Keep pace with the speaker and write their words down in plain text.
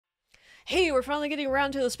Hey, we're finally getting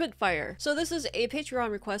around to the Spitfire. So this is a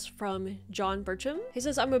Patreon request from John Burcham. He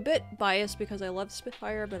says, I'm a bit biased because I love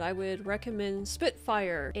Spitfire, but I would recommend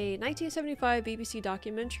Spitfire, a 1975 BBC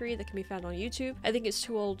documentary that can be found on YouTube. I think it's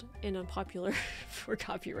too old and unpopular for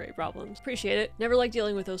copyright problems. Appreciate it. Never like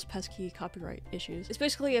dealing with those pesky copyright issues. It's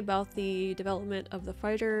basically about the development of the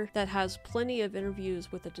fighter that has plenty of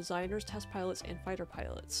interviews with the designers, test pilots, and fighter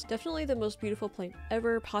pilots. Definitely the most beautiful plane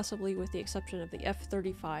ever, possibly with the exception of the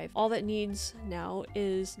F-35. All that needs now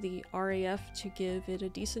is the RAF to give it a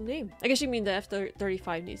decent name. I guess you mean the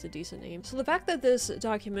F-35 needs a decent name. So the fact that this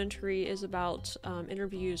documentary is about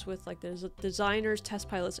interviews with like the designers, test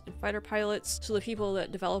pilots, and fighter pilots, so the people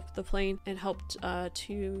that developed the plane and helped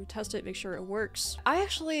to test it, make sure it works. I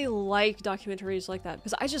actually like documentaries like that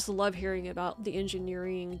because I just love hearing about the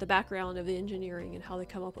engineering, the background of the engineering and how they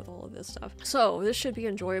come up with all of this stuff. So this should be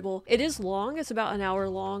enjoyable. It is long, it's about an hour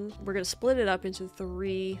long. We're gonna split it up into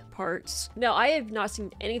 3 parts. Now, I have not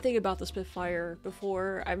seen anything about the Spitfire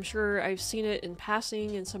before. I'm sure I've seen it in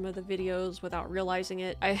passing in some of the videos without realizing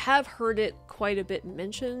it. I have heard it quite a bit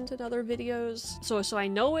mentioned in other videos. So I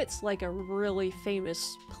know it's like a really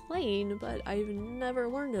famous plane, but I've never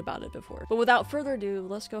learned about it before. But without further ado,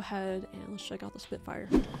 let's go ahead and let's check out the Spitfire.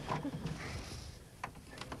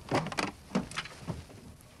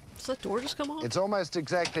 Does that door just come off? It's almost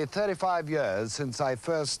exactly 35 years since I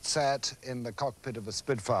first sat in the cockpit of a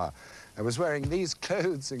Spitfire. I was wearing these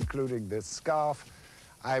clothes, including this scarf.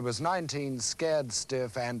 I was 19, scared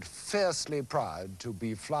stiff, and fiercely proud to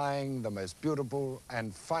be flying the most beautiful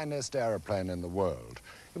and finest aeroplane in the world.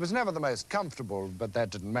 It was never the most comfortable, but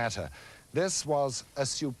that didn't matter. This was a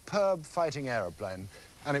superb fighting aeroplane,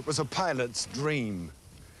 and it was a pilot's dream.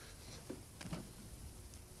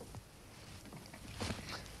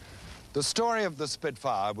 The story of the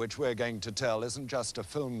Spitfire, which we're going to tell, isn't just a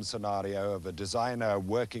film scenario of a designer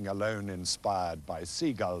working alone inspired by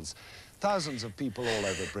seagulls. Thousands of people all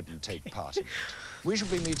over Britain take part in it. We shall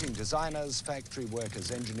be meeting designers, factory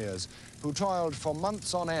workers, engineers who toiled for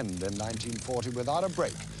months on end in 1940 without a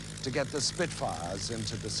break to get the Spitfires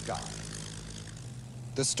into the sky.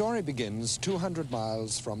 The story begins 200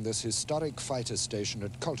 miles from this historic fighter station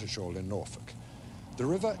at Coltishall in Norfolk. The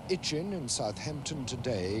River Itchen in Southampton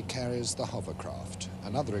today carries the hovercraft,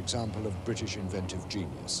 another example of British inventive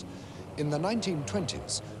genius. In the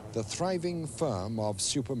 1920s, the thriving firm of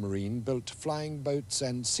Supermarine built flying boats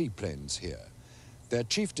and seaplanes here. Their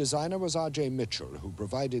chief designer was R.J. Mitchell, who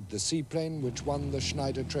provided the seaplane which won the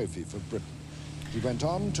Schneider Trophy for Britain. He went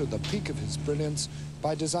on to the peak of his brilliance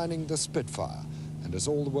by designing the Spitfire, and as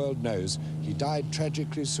all the world knows, he died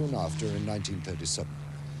tragically soon after in 1937.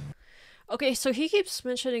 Okay, so he keeps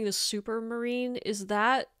mentioning the Supermarine. Is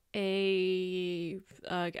that a,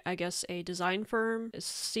 I guess, a design firm? It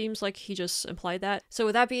seems like he just implied that. So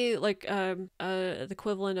would that be like the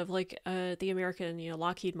equivalent of like the American,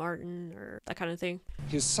 Lockheed Martin or that kind of thing?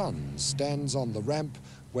 His son stands on the ramp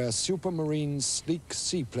where Supermarine's sleek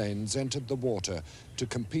seaplanes entered the water to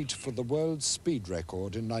compete for the world's speed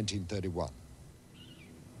record in 1931.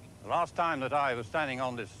 The last time that I was standing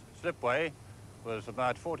on this slipway was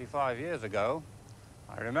about 45 years ago.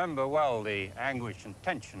 I remember well the anguish and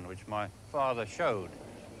tension which my father showed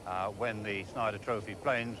when the Schneider Trophy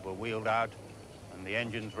planes were wheeled out and the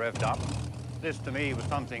engines revved up. This to me was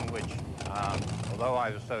something which, although I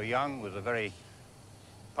was so young, was a very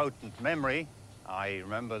potent memory. I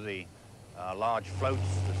remember the large floats,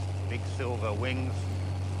 the big silver wings.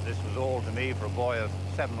 This was all to me, for a boy of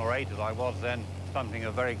 7 or 8 as I was then, something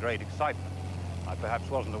of very great excitement. I perhaps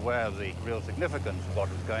wasn't aware of the real significance of what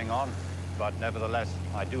was going on, but nevertheless,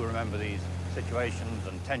 I do remember these situations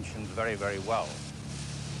and tensions very, very well.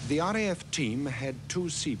 The RAF team had 2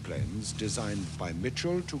 seaplanes designed by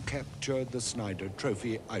Mitchell to capture the Schneider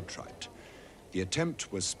Trophy outright. The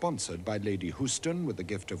attempt was sponsored by Lady Houston with a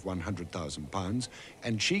gift of £100,000,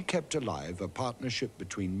 and she kept alive a partnership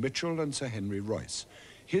between Mitchell and Sir Henry Royce.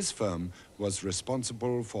 His firm was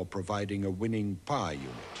responsible for providing a winning power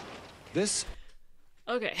unit. This...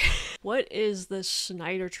 Okay, what is the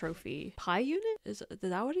Schneider Trophy? Pi unit? Is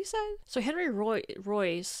that what he said? So Henry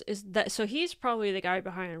Royce, is that, so he's probably the guy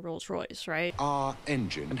behind Rolls-Royce, right? Our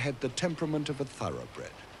engine had the temperament of a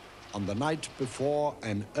thoroughbred. On the night before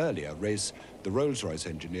an earlier race, the Rolls-Royce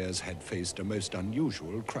engineers had faced a most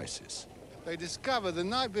unusual crisis. They discovered the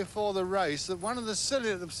night before the race that one of the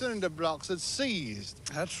cylinder blocks had seized.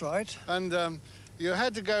 That's right. And you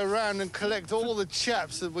had to go around and collect all the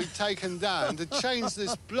chaps that we'd taken down to change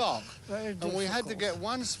this block. And we had to get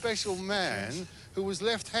one special man who was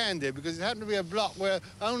left-handed, because it happened to be a block where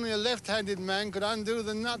only a left-handed man could undo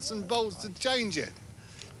the nuts and bolts to change it.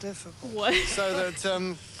 Difficult. What? So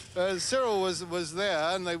that Cyril was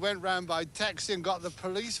there, and they went round by taxi and got the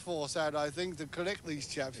police force out, I think, to collect these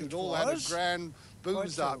chaps who'd all had a grand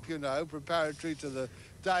booze up, you know, preparatory to the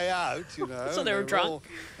day out, you know. So they were drunk.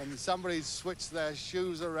 And somebody switched their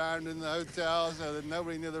shoes around in the hotel so that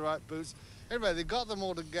nobody knew the right boots. Anyway, they got them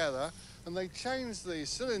all together, and they changed the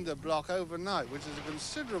cylinder block overnight, which is a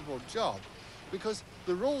considerable job, because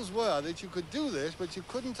the rules were that you could do this, but you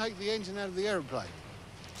couldn't take the engine out of the aeroplane.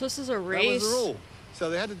 So this is a race? That was the rule. So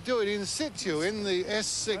they had to do it in situ in the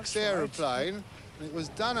S6 aeroplane. And it was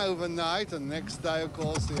done overnight, and the next day, of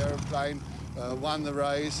course, the aeroplane won the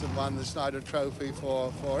race and won the Snyder Trophy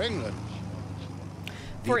for England.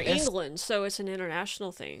 For England, so it's an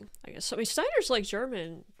international thing, I guess. So, I mean, Snyder's like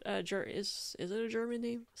German. Is it a German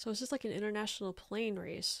name? So it's just like an international plane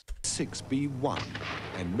race. 6B1,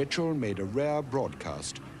 and Mitchell made a rare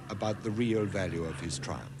broadcast about the real value of his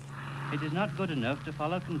triumph. It is not good enough to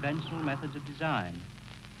follow conventional methods of design.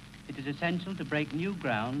 It is essential to break new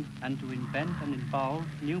ground and to invent and evolve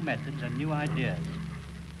new methods and new ideas.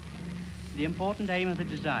 The important aim of the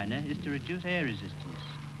designer is to reduce air resistance.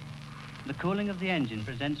 The cooling of the engine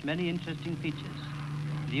presents many interesting features.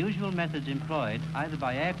 The usual methods employed, either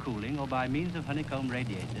by air cooling or by means of honeycomb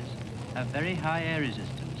radiators, have very high air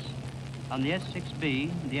resistance. On the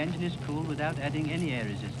S6B, the engine is cooled without adding any air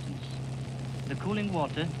resistance. The cooling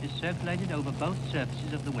water is circulated over both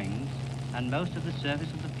surfaces of the wings and most of the surface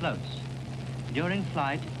of the floats. During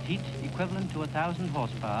flight, heat equivalent to 1,000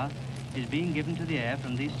 horsepower is being given to the air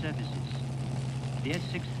from these surfaces. The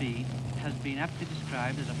S6B has been aptly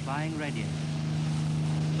described as a flying radiator.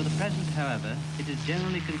 For the present, however, it is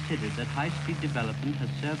generally considered that high-speed development has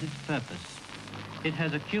served its purpose. It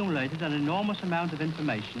has accumulated an enormous amount of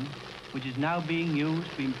information which is now being used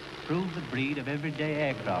to improve the breed of everyday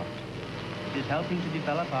aircraft. It is helping to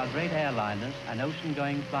develop our great airliners and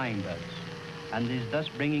ocean-going flying boats, and is thus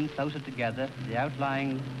bringing closer together the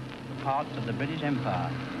outlying parts of the British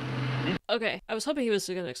Empire. Okay, I was hoping he was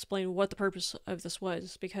going to explain what the purpose of this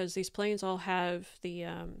was, because these planes all have the, I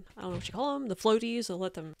don't know what you call them, the floaties. They'll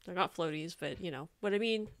let them, they're not floaties, but you know what I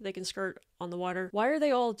mean? They can skirt on the water. Why are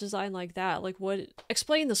they all designed like that? Like, what?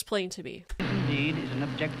 Explain this plane to me. This indeed is an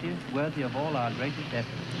objective worthy of all our greatest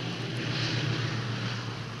efforts.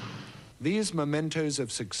 These mementos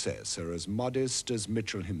of success are as modest as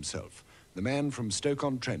Mitchell himself, the man from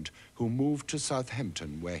Stoke-on-Trent who moved to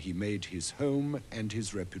Southampton, where he made his home and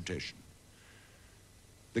his reputation.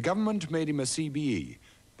 The government made him a CBE,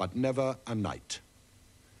 but never a knight.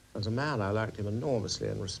 As a man, I liked him enormously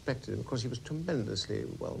and respected him. Of course, he was tremendously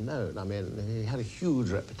well known. I mean, he had a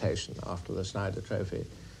huge reputation after the Snyder Trophy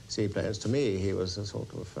seaplanes. To me, he was a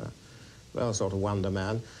sort of, well, sort of wonder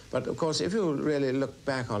man. But, of course, if you really look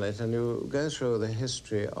back on it and you go through the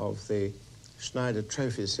history of the Snyder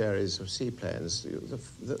Trophy series of seaplanes,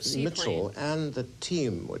 Mitchell and the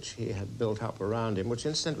team which he had built up around him, which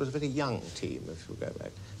incidentally was a very young team, if you go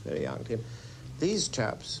back, very young team. These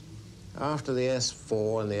chaps, after the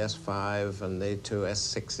S4 and the S5 and the two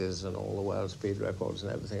S6s and all the world speed records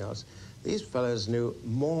and everything else, these fellows knew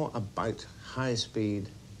more about high-speed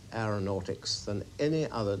aeronautics than any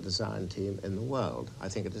other design team in the world, I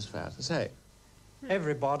think it is fair to say.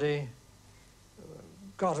 Everybody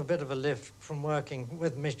got a bit of a lift from working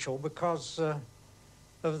with Mitchell because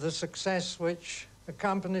of the success which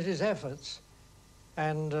accompanied his efforts.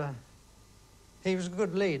 And he was a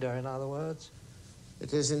good leader, in other words.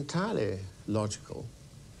 It is entirely logical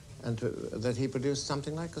that he produced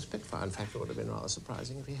something like a Spitfire. In fact, it would have been rather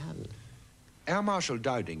surprising if he hadn't. Air Marshal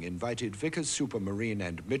Dowding invited Vickers Supermarine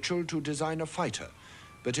and Mitchell to design a fighter,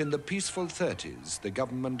 but in the peaceful 30s, the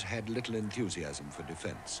government had little enthusiasm for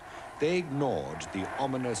defense. They ignored the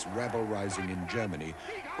ominous rabble rising in Germany,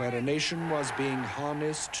 where a nation was being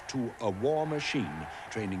harnessed to a war machine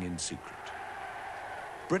training in secret.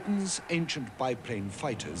 Britain's ancient biplane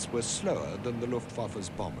fighters were slower than the Luftwaffe's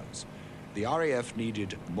bombers. The RAF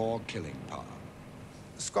needed more killing power.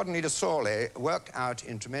 Squadron Leader Sawley worked out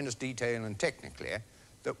in tremendous detail and technically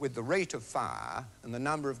that with the rate of fire and the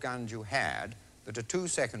number of guns you had, that a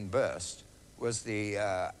 2-second burst was the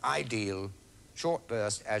ideal short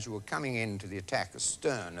burst as you were coming into the attack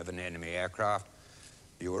astern of an enemy aircraft.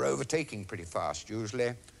 You were overtaking pretty fast,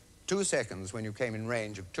 usually. 2 seconds when you came in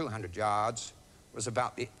range of 200 yards was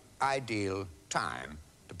about the ideal time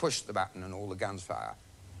to push the button and all the guns fire.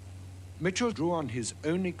 Mitchell drew on his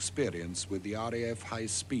own experience with the RAF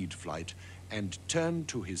high-speed flight and turned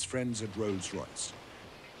to his friends at Rolls-Royce.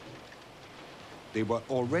 They were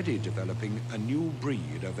already developing a new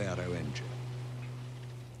breed of aero engine.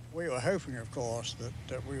 We were hoping, of course,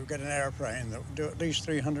 that we would get an airplane that would do at least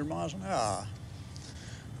 300 miles an hour.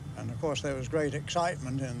 And of course there was great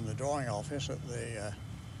excitement in the drawing office at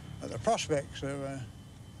the prospects of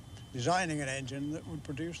designing an engine that would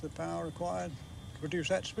produce the power required to produce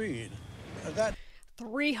that speed. That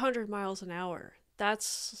 300 miles an hour.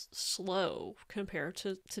 That's slow compared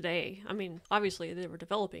to today. I mean, obviously they were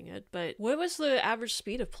developing it, but what was the average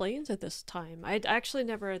speed of planes at this time? I'd actually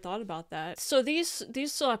never thought about that. So these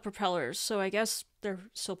still have propellers, so I guess they're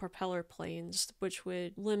still propeller planes, which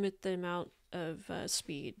would limit the amount of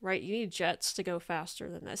speed, right? You need jets to go faster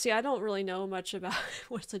than that. See, I don't really know much about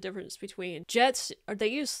what's the difference between jets. Or they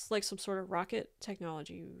use like some sort of rocket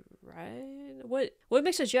technology, right? What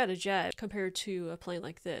makes a jet compared to a plane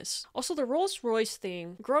like this? Also, the Rolls-Royce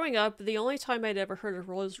thing. Growing up, the only time I'd ever heard of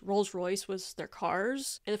Rolls-Royce was their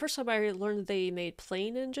cars, and the first time I learned they made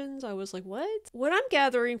plane engines, I was like, what? What I'm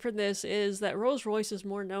gathering from this is that Rolls-Royce is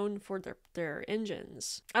more known for their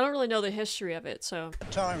engines. I don't really know the history of it, so. At the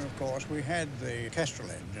time, of course, we had the Kestrel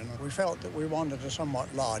engine. We felt that we wanted a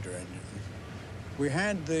somewhat larger engine. We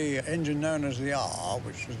had the engine known as the R,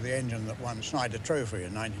 which was the engine that won Snyder Trophy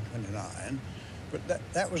in 1929,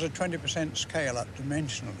 but that was a 20% scale up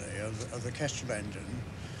dimensionally of the Kestrel engine,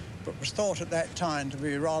 but was thought at that time to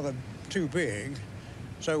be rather too big,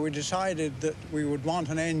 so we decided that we would want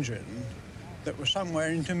an engine that was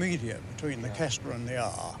somewhere intermediate between the Kestrel and the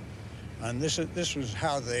R. And this was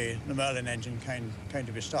how the Merlin engine came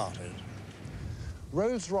to be started.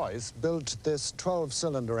 Rolls-Royce built this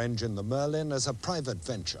 12-cylinder engine, the Merlin, as a private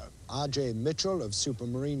venture. R.J. Mitchell of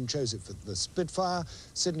Supermarine chose it for the Spitfire.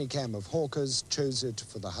 Sidney Cam of Hawkers chose it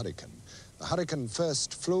for the Hurricane. The Hurricane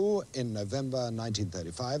first flew in November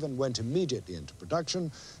 1935 and went immediately into production.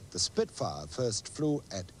 The Spitfire first flew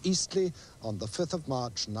at Eastleigh on the 5th of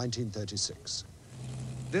March 1936.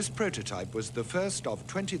 This prototype was the first of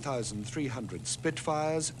 20,300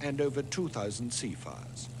 Spitfires and over 2,000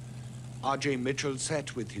 Seafires. R.J. Mitchell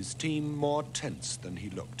sat with his team more tense than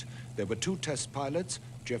he looked. There were two test pilots,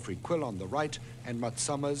 Geoffrey Quill on the right and Mutt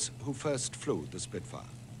Summers, who first flew the Spitfire.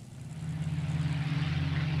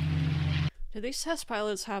 Do these test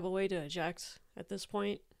pilots have a way to eject at this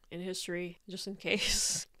point in history, just in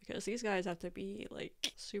case? Because these guys have to be,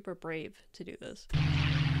 like, super brave to do this.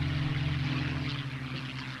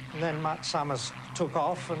 And then Mutt Summers took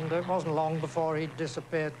off, and it wasn't long before he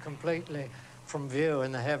disappeared completely from view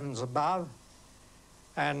in the heavens above.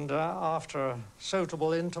 And after a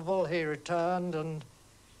suitable interval, he returned, and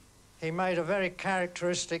he made a very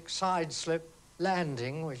characteristic side-slip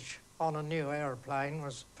landing, which on a new aeroplane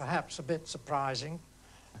was perhaps a bit surprising.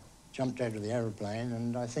 Jumped out of the aeroplane,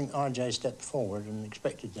 and I think R.J. stepped forward and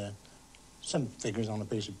expected some figures on a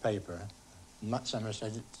piece of paper. And Mutt Summers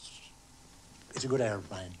said, it's a good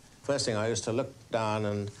aeroplane. First thing, I used to look down,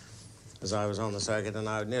 and as I was on the circuit, and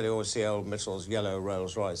I would nearly always see old Mitchell's yellow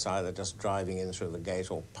Rolls-Royce, either just driving in through the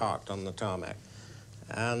gate or parked on the tarmac.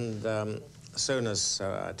 And as soon as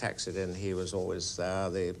I taxied in, he was always there,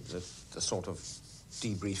 the sort of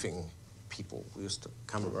debriefing people used to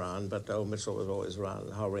come around, but old Mitchell was always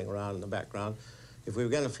around, hovering around in the background. If we were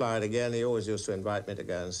going to fly it again, he always used to invite me to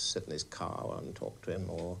go and sit in his car and talk to him,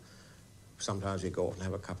 or sometimes we'd go off and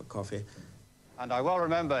have a cup of coffee. And I well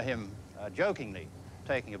remember him jokingly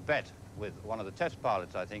taking a bet with one of the test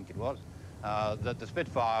pilots, I think it was, that the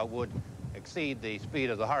Spitfire would exceed the speed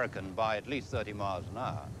of the Hurricane by at least 30 miles an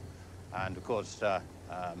hour. And of course,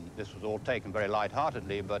 this was all taken very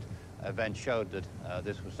lightheartedly, but events showed that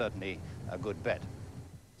this was certainly a good bet.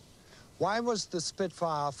 Why was the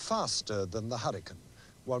Spitfire faster than the Hurricane?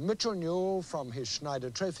 Well, Mitchell knew from his Schneider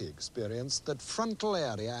Trophy experience that frontal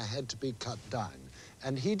area had to be cut down,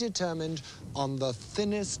 and he determined on the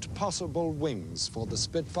thinnest possible wings for the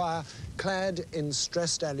Spitfire, clad in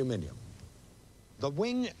stressed aluminium. The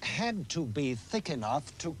wing had to be thick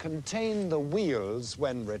enough to contain the wheels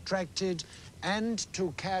when retracted and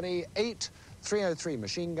to carry 8 303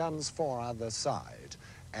 machine guns for either side.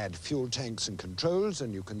 Add fuel tanks and controls,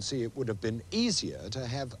 and you can see it would have been easier to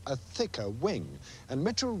have a thicker wing. And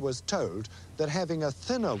Mitchell was told that having a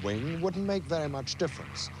thinner wing wouldn't make very much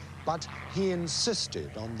difference. But he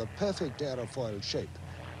insisted on the perfect aerofoil shape,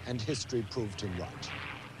 and history proved him right.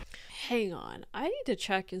 Hang on, I need to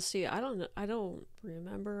check and see. I don't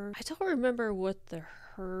remember what the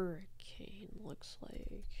Hurricane looks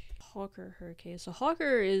like. Hawker Hurricane. So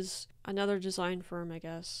Hawker is another design firm, I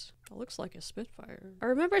guess. It looks like a Spitfire. I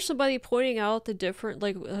remember somebody pointing out the different,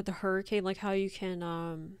 like the Hurricane, like how you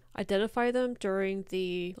can identify them during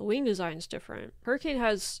the wing design's different. Hurricane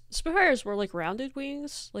has, Spitfires were like rounded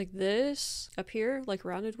wings, like this up here, like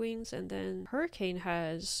rounded wings, and then Hurricane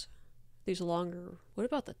has these longer. What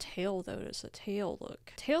about the tail though? Does the tail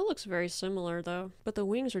look? Tail looks very similar though, but the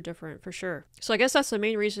wings are different for sure. So I guess that's the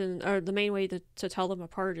main reason, or the main way to tell them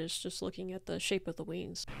apart is just looking at the shape of the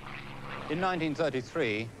wings. In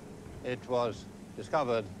 1933, it was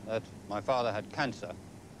discovered that my father had cancer,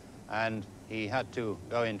 and he had to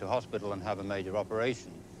go into hospital and have a major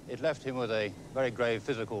operation. It left him with a very grave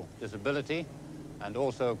physical disability, and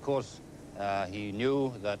also, of course, he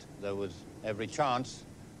knew that there was every chance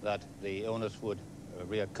that the illness would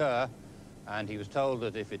reoccur, and he was told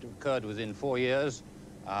that if it occurred within 4 years,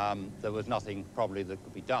 there was nothing probably that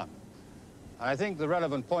could be done. And I think the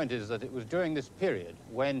relevant point is that it was during this period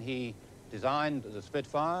when he designed the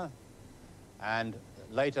Spitfire, and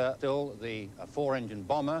later still the 4-engine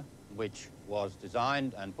bomber, which was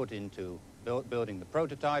designed and put into building the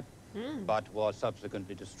prototype, but was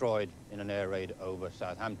subsequently destroyed in an air raid over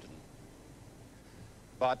Southampton.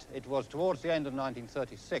 But it was towards the end of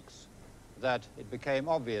 1936 that it became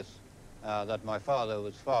obvious that my father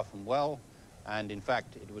was far from well, and in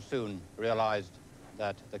fact it was soon realized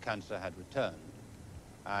that the cancer had returned.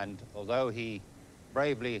 And although he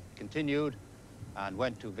bravely continued and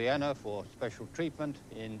went to Vienna for special treatment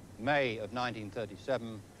in May of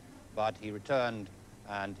 1937, but he returned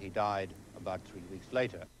and he died about 3 weeks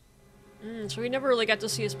later. So we never really got to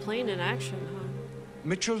see his plane in action, huh?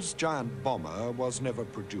 Mitchell's giant bomber was never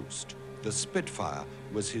produced. The Spitfire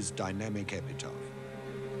was his dynamic epitaph.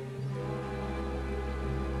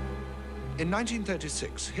 In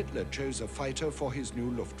 1936, Hitler chose a fighter for his new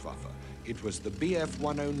Luftwaffe. It was the Bf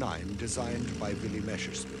 109 designed by Willy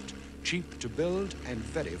Messerschmitt, cheap to build and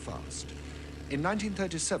very fast. In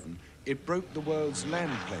 1937, it broke the world's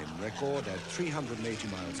land plane record at 380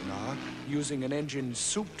 miles an hour, using an engine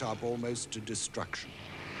souped up almost to destruction.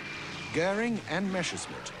 Goering and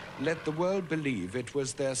Messerschmitt let the world believe it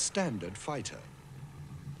was their standard fighter.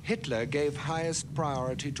 Hitler gave highest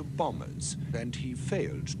priority to bombers, and he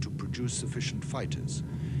failed to produce sufficient fighters.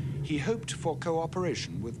 He hoped for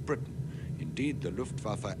cooperation with Britain. Indeed, the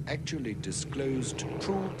Luftwaffe actually disclosed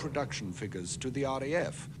true production figures to the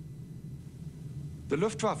RAF. The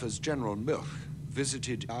Luftwaffe's General Milch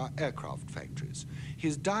visited our aircraft factories.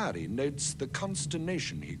 His diary notes the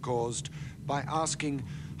consternation he caused by asking,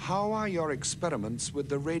 "How are your experiments with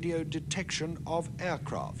the radio detection of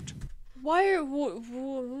aircraft?" Why are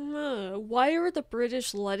the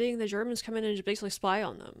British letting the Germans come in and basically spy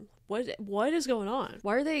on them? What is going on?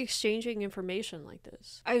 Why are they exchanging information like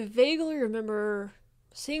this? I vaguely remember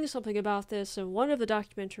seeing something about this in one of the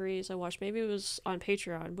documentaries I watched. Maybe it was on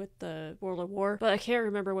Patreon with the World of War, but I can't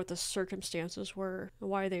remember what the circumstances were and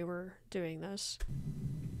why they were doing this.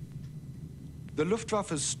 The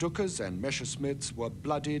Luftwaffe's Stukas and Messerschmitts were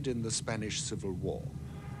bloodied in the Spanish Civil War.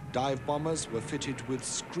 Dive bombers were fitted with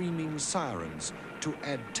screaming sirens to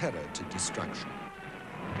add terror to destruction.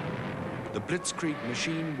 The Blitzkrieg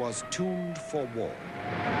machine was tuned for war.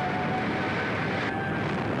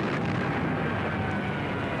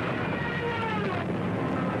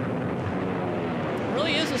 It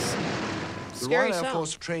really is a The scary Royal Air sound.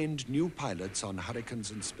 Force trained new pilots on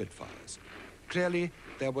Hurricanes and Spitfires. Clearly,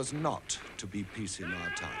 there was not to be peace in our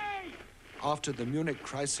time. After the Munich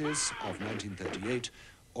crisis of 1938,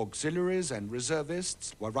 auxiliaries and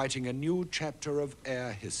reservists were writing a new chapter of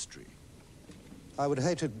air history. I would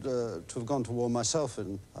hate to have gone to war myself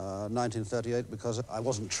in 1938 because I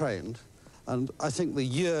wasn't trained. And I think the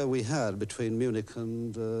year we had between Munich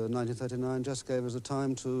and 1939 just gave us the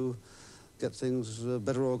time to get things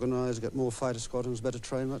better organized, get more fighter squadrons, better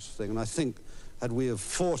trained, that sort of thing. And I think had we have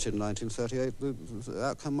fought in 1938, the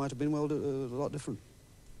outcome might have been a lot different.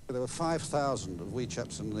 There were 5,000 of we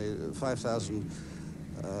chaps and the 5,000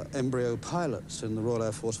 embryo pilots in the Royal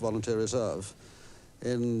Air Force Volunteer Reserve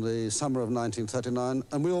in the summer of 1939,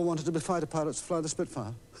 and we all wanted to be fighter pilots to fly the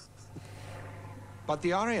Spitfire. But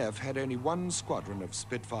the RAF had only one squadron of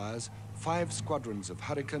Spitfires, 5 squadrons of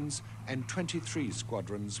Hurricanes, and 23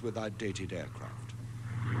 squadrons with outdated aircraft.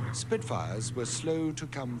 Spitfires were slow to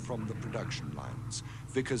come from the production lines.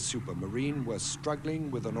 Vickers Supermarine was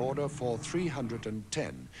struggling with an order for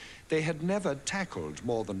 310. They had never tackled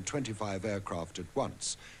more than 25 aircraft at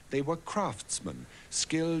once. They were craftsmen,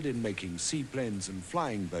 skilled in making seaplanes and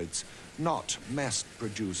flying boats, not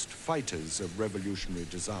mass-produced fighters of revolutionary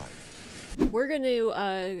design. We're going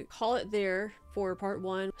to call it there for part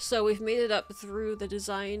 1. So we've made it up through the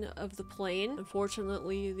design of the plane.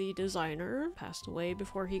 Unfortunately, the designer passed away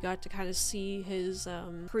before he got to kind of see his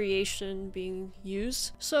creation being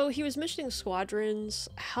used. So he was mentioning squadrons.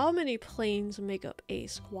 How many planes make up a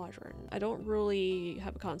squadron? I don't really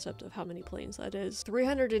have a concept of how many planes that is.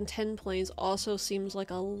 310 planes also seems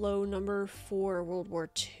like a low number for World War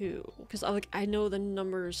II, because I know the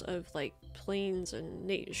numbers of like planes and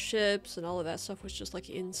ships and all of that stuff was just like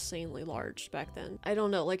insanely large back then. I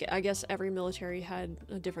don't know, like I guess every military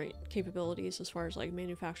had different capabilities as far as like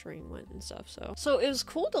manufacturing went and stuff. So it was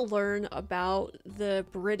cool to learn about the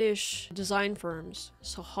British design firms,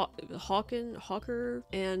 so Hawker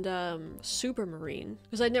and Supermarine,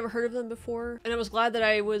 because I'd never heard of them before, and I was glad that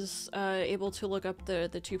I was able to look up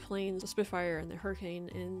the two planes, the Spitfire and the Hurricane,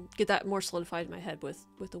 and get that more solidified in my head with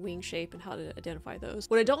the wing shape and how to identify those.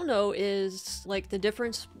 What I don't know is like the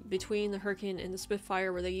difference between the Hurricane and the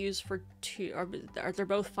Spitfire. Were they used for two? Are they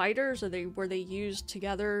both fighters? Were they used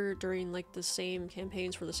together during like the same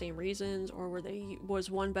campaigns for the same reasons, or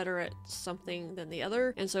was one better at something than the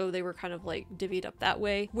other, and so they were kind of like divvied up that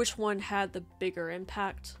way? Which one had the bigger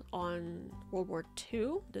impact on World War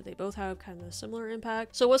II? Did they both have kind of a similar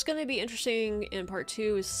impact? So what's going to be interesting in part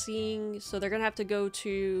 2 is seeing, so they're going to have to go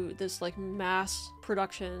to this like mass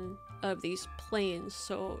production of these planes,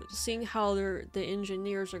 so seeing how the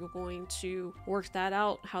engineers are going to work that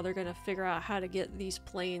out, how they're going to figure out how to get these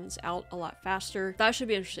planes out a lot faster. That should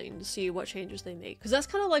be interesting to see what changes they make, because that's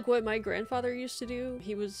kind of like what my grandfather used to do.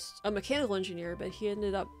 He was a mechanical engineer, but he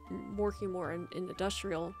ended up working more in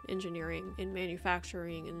industrial engineering, in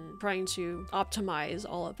manufacturing, and trying to optimize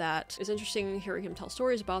all of that. It's interesting hearing him tell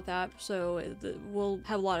stories about that, so we'll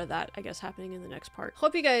have a lot of that, I guess, happening in the next part.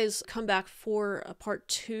 Hope you guys come back for a part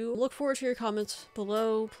 2. Look forward to your comments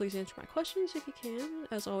below. Please answer my questions if you can,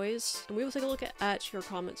 as always, and we will take a look at your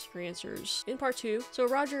comments, your answers in part 2. So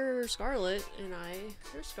Roger, Scarlett, and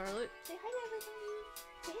here's Scarlett. Say hi, everybody.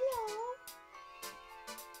 Say hello.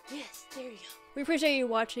 Yes, there you go. We appreciate you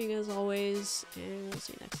watching as always, and we'll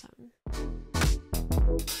see you next time.